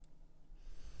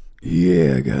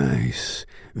Yeah, guys.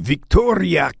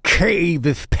 Victoria K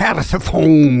with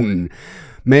Persephone.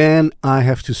 Man, I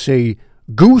have to say,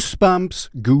 goosebumps,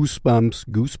 goosebumps,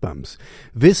 goosebumps.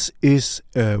 This is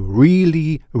a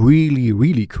really, really,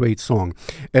 really great song.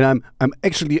 And I'm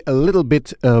actually a little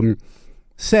bit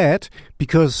sad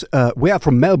because we are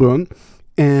from Melbourne.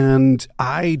 And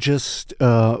I just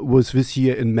was this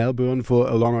year in Melbourne for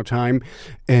a longer time,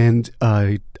 and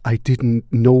I didn't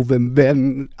know them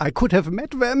then. I could have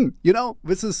met them, you know.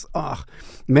 This is,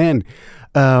 man,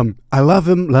 I love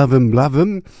him, love him, love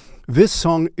him. This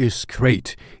song is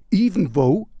great, even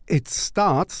though it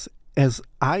starts as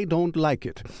I don't like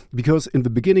it, because in the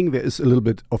beginning there is a little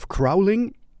bit of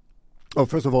growling. Oh,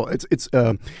 first of all, it's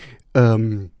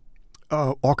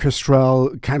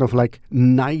orchestral, kind of like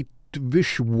Nightwish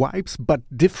vibes, but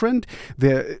different.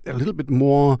 They're a little bit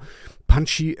more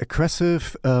punchy,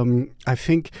 aggressive, I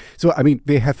think. So, I mean,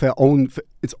 they have their own,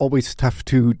 it's always tough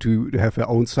to have their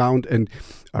own sound. And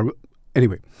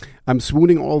anyway, I'm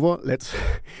swooning over. Let's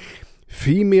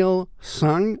female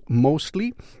sung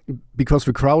mostly, because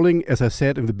the growling, as I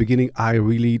said in the beginning, I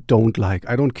really don't like.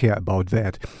 I don't care about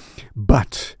that.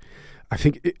 But I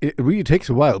think it really takes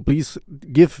a while. Please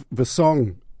give the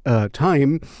song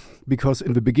time, because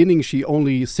in the beginning she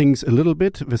only sings a little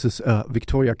bit. This is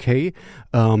Victoria K.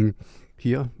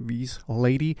 Here, this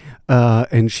lady,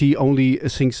 and she only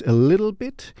sings a little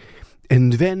bit,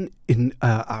 and then in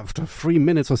after 3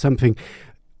 minutes or something,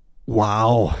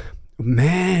 wow,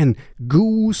 man,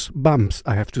 goosebumps!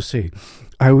 I have to say,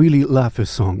 I really love this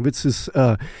song. This is,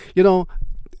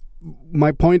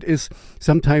 my point is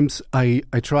sometimes I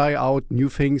try out new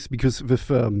things, because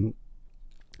with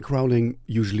growling,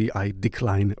 usually I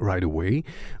decline right away.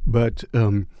 But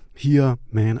here,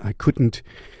 man, I couldn't.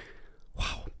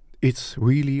 Wow, it's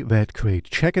really that great.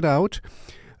 Check it out.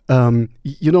 My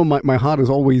heart is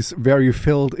always very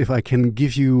filled if I can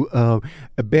give you a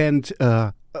band.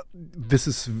 This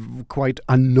is quite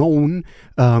unknown.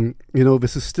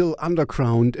 This is still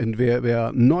underground, and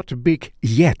they're not big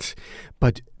yet.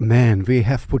 But man, they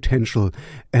have potential,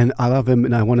 and I love them,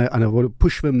 and I want to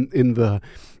push them in the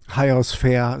higher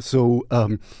sphere. So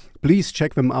please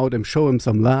check them out and show them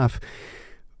some love.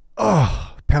 Oh,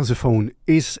 Persephone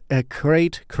is a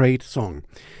great, great song.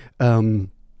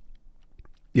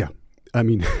 I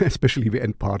mean, especially the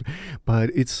end part, but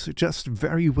it's just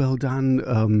very well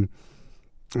done.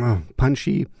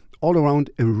 Punchy, all around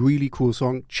a really cool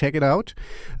song. Check it out,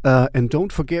 and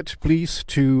don't forget, please,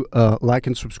 to like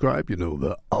and subscribe. You know,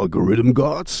 the algorithm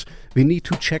gods, they need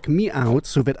to check me out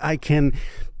so that I can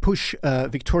push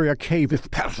Victoria K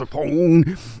with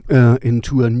Persephone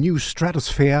into a new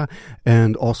stratosphere,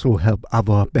 and also help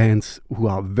other bands who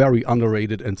are very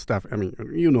underrated and stuff. I mean,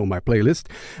 you know my playlist.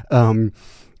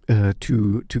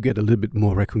 To get a little bit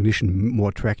more recognition,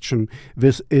 more traction.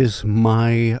 This is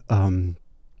my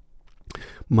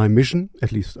mission.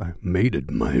 At least I made it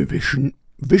my vision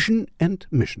and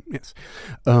mission. Yes.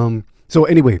 So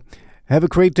anyway, have a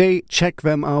great day. Check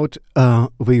them out.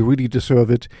 They really deserve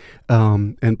it.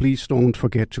 And please don't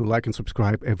forget to like and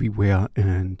subscribe everywhere.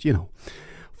 And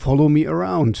follow me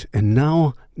around. And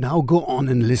now go on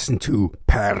and listen to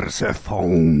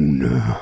Persephone.